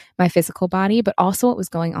just my physical body, but also what was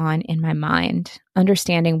going on in my mind,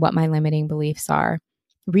 understanding what my limiting beliefs are,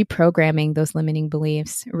 reprogramming those limiting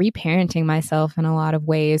beliefs, reparenting myself in a lot of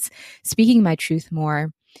ways, speaking my truth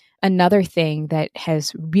more. Another thing that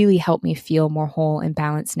has really helped me feel more whole and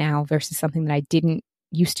balanced now versus something that I didn't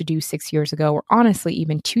used to do 6 years ago, or honestly,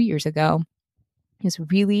 even 2 years ago, is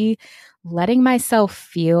really letting myself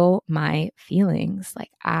feel my feelings.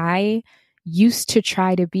 Like I used to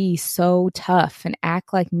try to be so tough and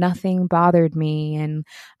act like nothing bothered me and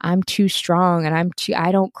I'm too strong and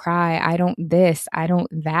I don't cry, I don't this, I don't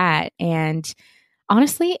that. And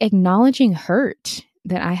honestly, acknowledging hurt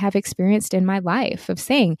that I have experienced in my life, of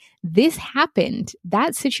saying, this happened,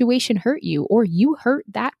 that situation hurt you, or you hurt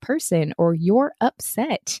that person, or you're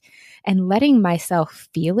upset, and letting myself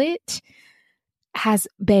feel it has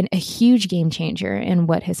been a huge game changer in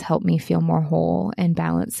what has helped me feel more whole and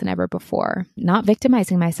balanced than ever before. Not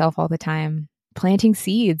victimizing myself all the time, planting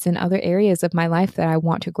seeds in other areas of my life that I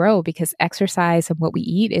want to grow, because exercise and what we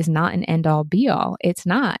eat is not an end all be all. It's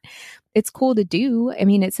not. It's cool to do.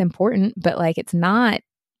 It's important, but it's not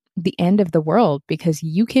the end of the world, because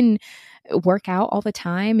you can work out all the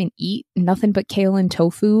time and eat nothing but kale and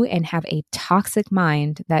tofu and have a toxic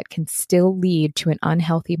mind that can still lead to an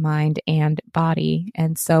unhealthy mind and body.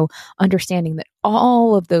 And so understanding that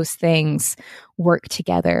all of those things work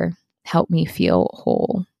together help me feel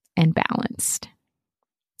whole and balanced.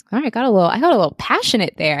 All right, I got a little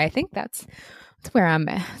passionate there. I think that's where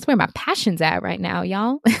my passion's at right now,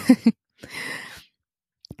 y'all.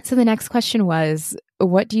 So the next question was,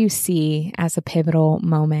 what do you see as a pivotal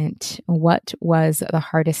moment? What was the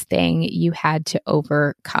hardest thing you had to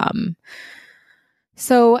overcome?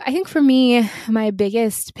 So I think for me, my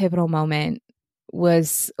biggest pivotal moment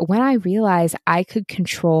was when I realized I could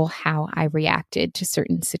control how I reacted to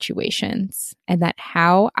certain situations, and that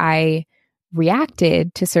how I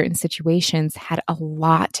reacted to certain situations had a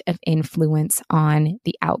lot of influence on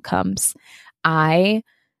the outcomes. I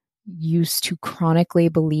used to chronically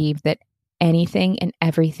believe that anything and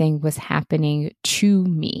everything was happening to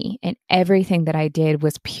me, and everything that I did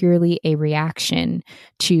was purely a reaction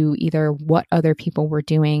to either what other people were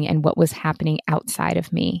doing and what was happening outside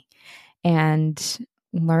of me. And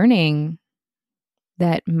learning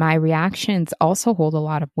that my reactions also hold a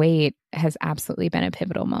lot of weight has absolutely been a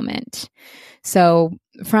pivotal moment. So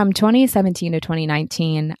from 2017 to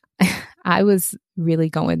 2019, I was really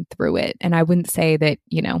going through it. And I wouldn't say that,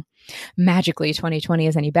 magically 2020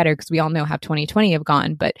 is any better, because we all know how 2020 have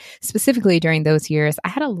gone. But specifically during those years, I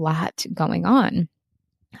had a lot going on.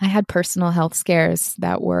 I had personal health scares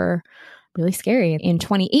that were really scary. In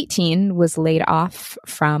 2018, was laid off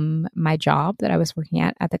from my job that I was working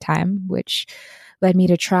at the time, which led me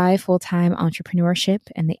to try full-time entrepreneurship.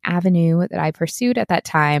 And the avenue that I pursued at that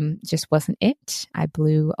time just wasn't it. I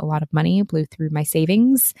blew a lot of money, blew through my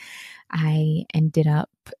savings. I ended up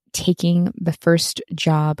taking the first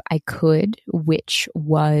job I could, which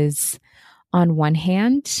was, on one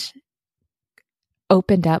hand,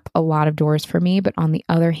 opened up a lot of doors for me, but on the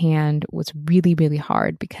other hand was really, really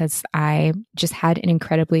hard because I just had an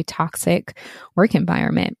incredibly toxic work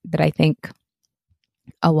environment that I think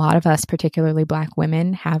a lot of us, particularly Black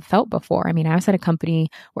women, have felt before. I mean, I was at a company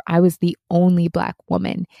where I was the only Black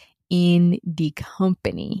woman in the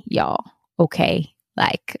company, y'all. Okay.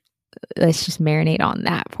 Like, let's just marinate on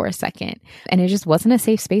that for a second. And it just wasn't a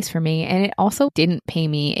safe space for me. And it also didn't pay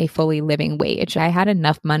me a fully living wage. I had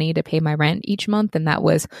enough money to pay my rent each month, and that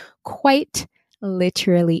was quite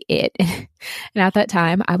literally it. And at that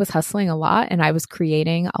time, I was hustling a lot, and I was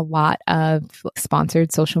creating a lot of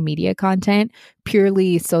sponsored social media content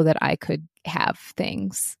purely so that I could have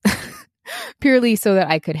things. Purely so that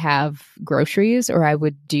I could have groceries, or I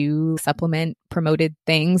would do supplement promoted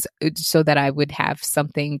things so that I would have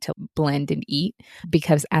something to blend and eat.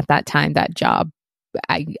 Because at that time, that job,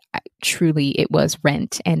 I truly, it was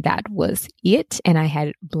rent, and that was it. And I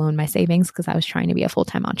had blown my savings because I was trying to be a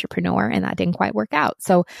full-time entrepreneur, and that didn't quite work out.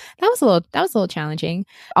 So that was a little challenging.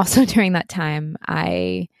 Also during that time,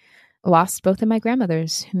 I lost both of my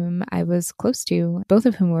grandmothers whom I was close to, both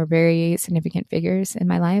of whom were very significant figures in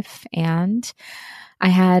my life. And I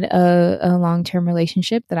had a long-term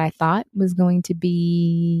relationship that I thought was going to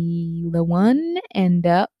be the one, end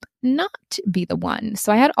up not be the one.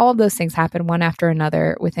 So I had all of those things happen one after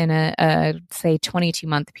another within a say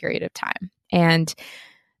 22-month period of time. And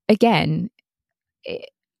again,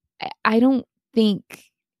 I don't think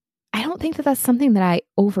that that's something that I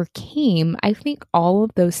overcame. I think all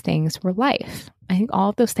of those things were life. I think all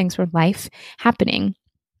of those things were life happening.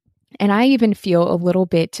 And I even feel a little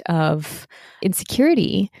bit of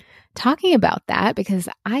insecurity talking about that, because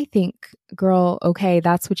I think, girl, okay,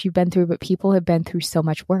 that's what you've been through, but people have been through so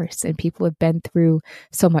much worse, and people have been through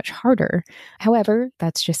so much harder. However,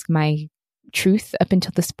 that's just my truth up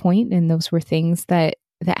until this point, and those were things that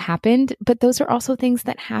happened, but those are also things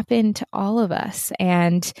that happen to all of us.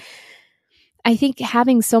 And I think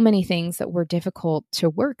having so many things that were difficult to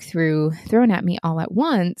work through thrown at me all at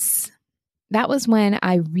once, that was when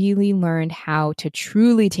I really learned how to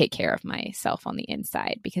truly take care of myself on the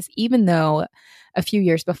inside. Because even though a few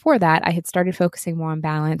years before that, I had started focusing more on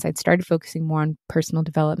balance, I'd started focusing more on personal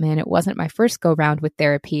development, it wasn't my first go round with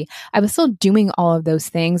therapy, I was still doing all of those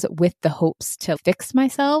things with the hopes to fix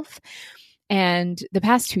myself. And the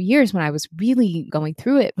past 2 years, when I was really going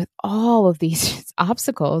through it with all of these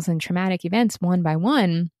obstacles and traumatic events one by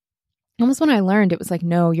one, almost when I learned, it was like,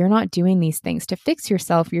 no, you're not doing these things to fix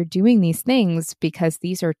yourself. You're doing these things because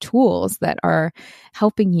these are tools that are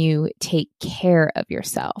helping you take care of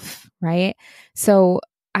yourself, right? So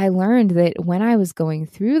I learned that when I was going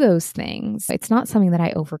through those things, it's not something that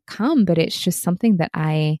I overcome, but it's just something that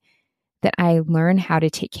I learned how to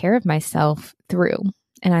take care of myself through.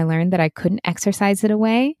 And I learned that I couldn't exercise it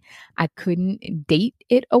away. I couldn't date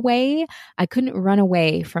it away. I couldn't run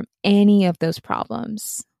away from any of those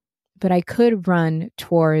problems, but I could run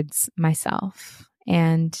towards myself,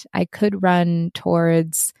 and I could run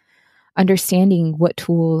towards understanding what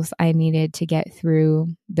tools I needed to get through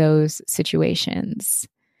those situations.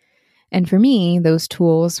 And for me, those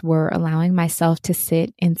tools were allowing myself to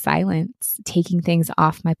sit in silence, taking things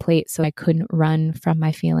off my plate so I couldn't run from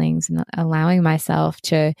my feelings, and allowing myself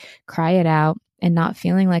to cry it out and not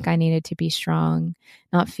feeling like I needed to be strong,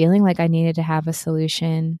 not feeling like I needed to have a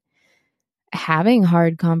solution, having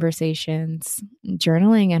hard conversations,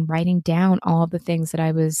 journaling and writing down all of the things that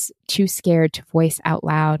I was too scared to voice out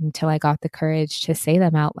loud until I got the courage to say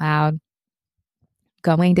them out loud.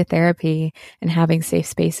 Going to therapy and having safe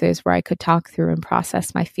spaces where I could talk through and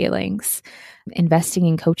process my feelings, investing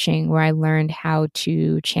in coaching where I learned how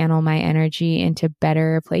to channel my energy into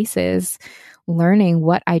better places, learning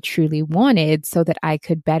what I truly wanted so that I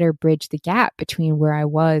could better bridge the gap between where I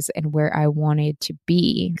was and where I wanted to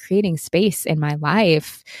be, creating space in my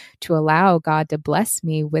life to allow God to bless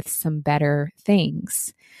me with some better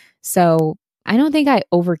things. So I don't think I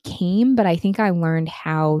overcame, but I think I learned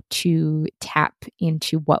how to tap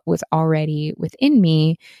into what was already within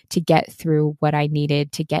me to get through what I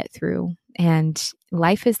needed to get through And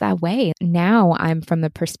life is that way. Now I'm from the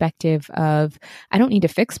perspective of I don't need to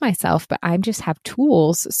fix myself, but I just have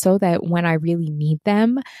tools so that when I really need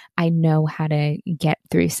them, I know how to get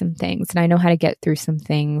through some things. And I know how to get through some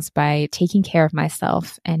things by taking care of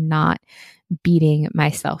myself and not beating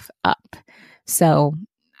myself up. So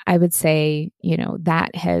I would say,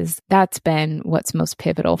 that's been what's most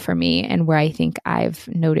pivotal for me and where I think I've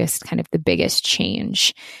noticed kind of the biggest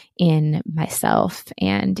change in myself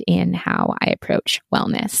and in how I approach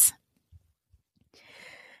wellness.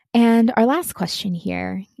 And our last question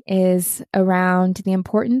here is around the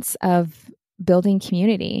importance of building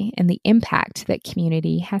community and the impact that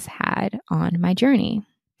community has had on my journey.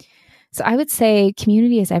 So I would say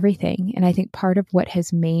community is everything. And I think part of what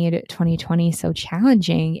has made 2020 so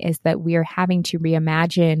challenging is that we are having to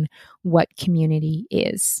reimagine what community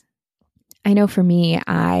is. I know for me,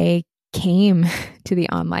 I came to the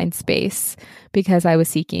online space because I was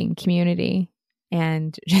seeking community.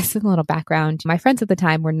 And just a little background, my friends at the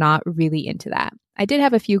time were not really into that. I did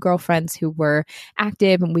have a few girlfriends who were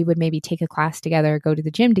active and we would maybe take a class together, go to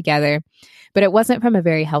the gym together, but it wasn't from a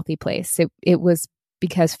very healthy place. It was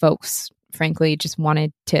because folks, frankly, just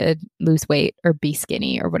wanted to lose weight or be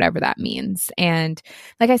skinny or whatever that means. And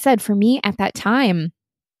like I said, for me at that time,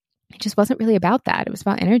 it just wasn't really about that. It was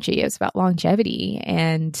about energy. It was about longevity.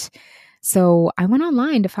 And so I went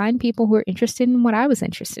online to find people who were interested in what I was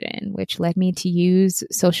interested in, which led me to use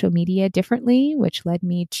social media differently, which led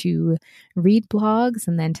me to read blogs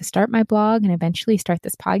and then to start my blog and eventually start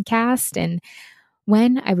this podcast. And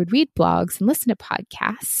when I would read blogs and listen to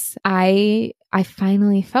podcasts, I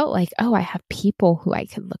finally felt like, oh, I have people who I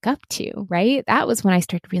could look up to, right? That was when I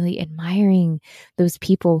started really admiring those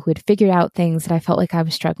people who had figured out things that I felt like I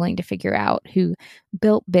was struggling to figure out, who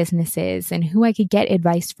built businesses and who I could get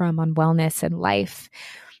advice from on wellness and life.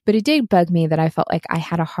 But it did bug me that I felt like I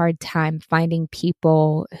had a hard time finding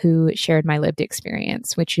people who shared my lived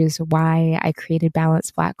experience, which is why I created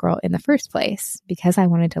Balanced Black Girl in the first place, because I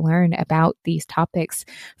wanted to learn about these topics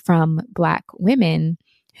from Black women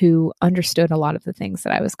who understood a lot of the things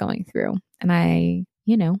that I was going through. And I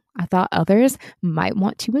thought others might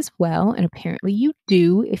want to as well. And apparently you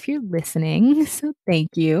do if you're listening. So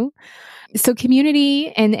thank you. So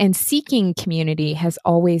community and seeking community has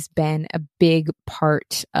always been a big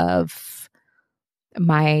part of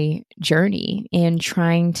my journey in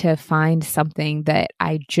trying to find something that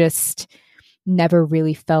I just never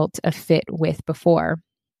really felt a fit with before.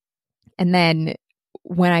 And then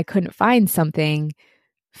when I couldn't find something,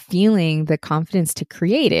 feeling the confidence to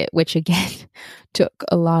create it, which again took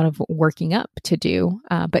a lot of working up to do,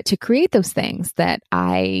 but to create those things that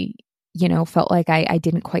I felt like I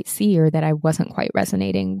didn't quite see or that I wasn't quite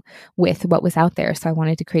resonating with what was out there. So I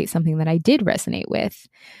wanted to create something that I did resonate with.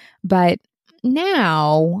 But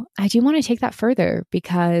now I do want to take that further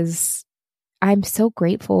because I'm so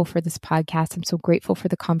grateful for this podcast. I'm so grateful for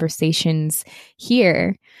the conversations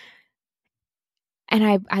here.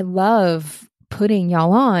 And I love putting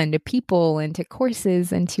y'all on to people and to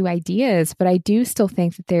courses and to ideas, but I do still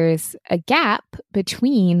think that there is a gap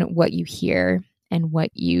between what you hear and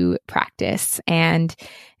what you practice, and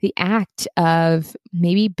the act of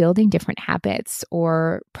maybe building different habits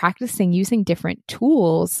or practicing using different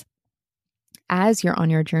tools as you're on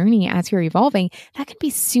your journey, as you're evolving, that can be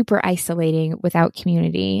super isolating without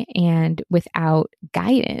community and without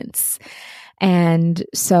guidance. And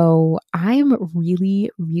so I'm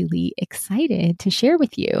really, really excited to share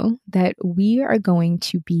with you that we are going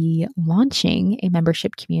to be launching a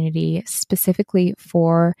membership community specifically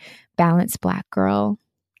for Balanced Black Girl.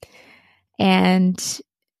 And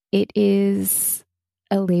it is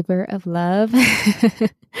a labor of love.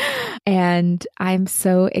 And I'm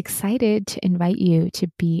so excited to invite you to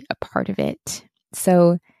be a part of it.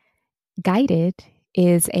 So Guided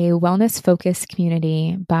is a wellness-focused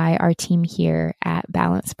community by our team here at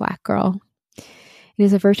Balanced Black Girl. It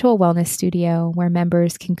is a virtual wellness studio where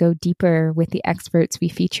members can go deeper with the experts we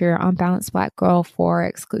feature on Balanced Black Girl for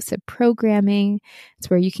exclusive programming. It's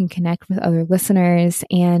where you can connect with other listeners,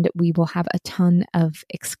 and we will have a ton of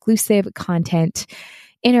exclusive content,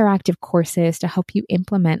 interactive courses to help you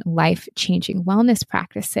implement life-changing wellness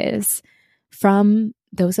practices from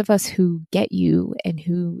those of us who get you and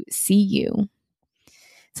who see you.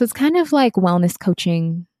 So it's kind of like wellness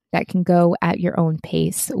coaching that can go at your own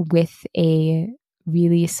pace with a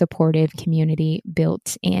really supportive community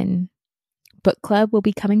built in. Book club will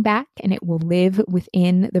be coming back and it will live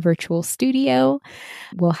within the virtual studio.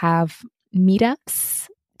 We'll have meetups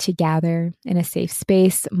to gather in a safe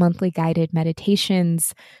space, monthly guided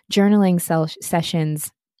meditations, journaling sessions,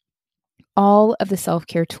 all of the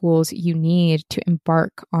self-care tools you need to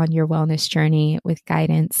embark on your wellness journey with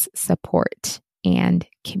guidance, support, and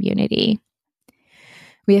community.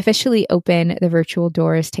 We officially open the virtual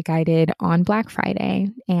doors to Guided on Black Friday.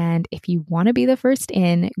 And if you want to be the first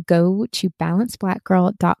in, go to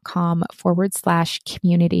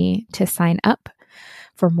balancedblackgirl.com/community to sign up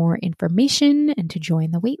for more information and to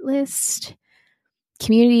join the waitlist.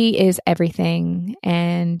 Community is everything,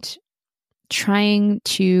 and trying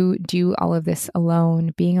to do all of this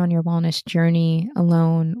alone, being on your wellness journey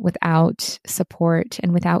alone without support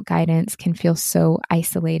and without guidance can feel so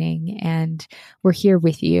isolating. And we're here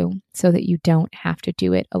with you so that you don't have to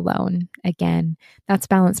do it alone. Again, that's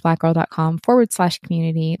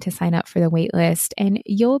balancedblackgirl.com/community to sign up for the waitlist, and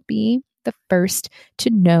you'll be the first to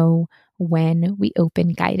know when we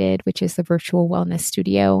open Guided, which is the virtual wellness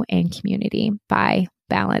studio and community by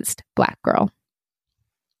Balanced Black Girl.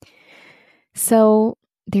 So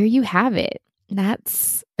there you have it.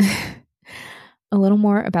 That's a little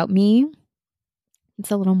more about me.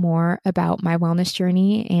 It's a little more about my wellness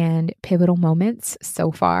journey and pivotal moments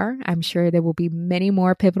so far. I'm sure there will be many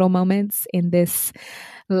more pivotal moments in this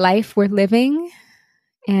life we're living,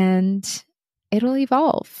 and it'll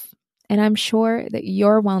evolve. And I'm sure that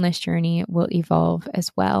your wellness journey will evolve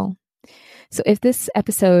as well. So if this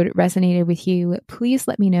episode resonated with you, please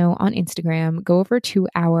let me know on Instagram. Go over to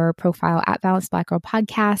our profile at Balanced Black Girl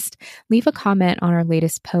Podcast. Leave a comment on our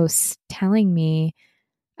latest posts telling me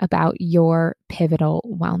about your pivotal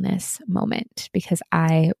wellness moment, because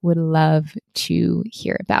I would love to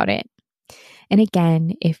hear about it. And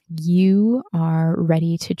again, if you are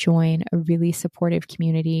ready to join a really supportive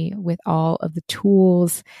community with all of the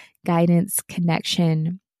tools, guidance,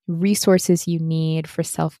 connection, resources you need for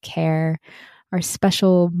self-care, our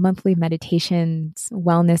special monthly meditations,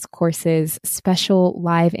 wellness courses, special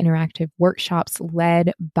live interactive workshops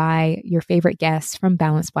led by your favorite guests from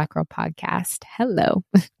Balanced Black Girl Podcast. Hello.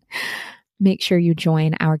 Make sure you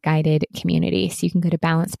join our guided community. So you can go to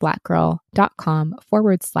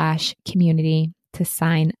balancedblackgirl.com/community to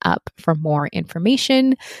sign up for more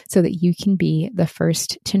information so that you can be the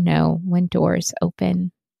first to know when doors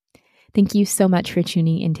open. Thank you so much for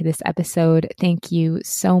tuning into this episode. Thank you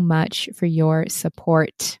so much for your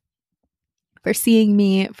support, for seeing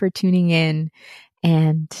me, for tuning in.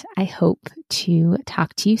 And I hope to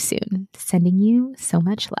talk to you soon. Sending you so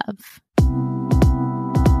much love.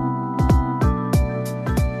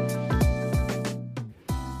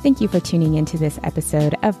 Thank you for tuning into this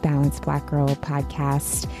episode of Balanced Black Girl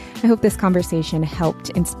Podcast. I hope this conversation helped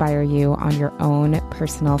inspire you on your own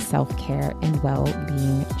personal self-care and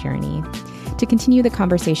well-being journey. To continue the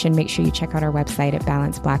conversation, make sure you check out our website at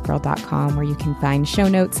balancedblackgirl.com, where you can find show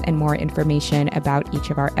notes and more information about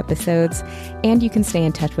each of our episodes. And you can stay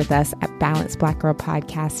in touch with us at Balanced Black Girl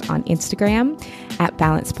Podcast on Instagram, at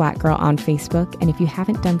Balanced Black Girl on Facebook. And if you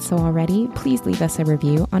haven't done so already, please leave us a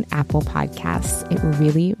review on Apple Podcasts. It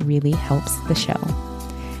really, really helps the show.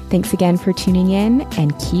 Thanks again for tuning in,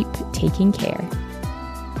 and keep taking care.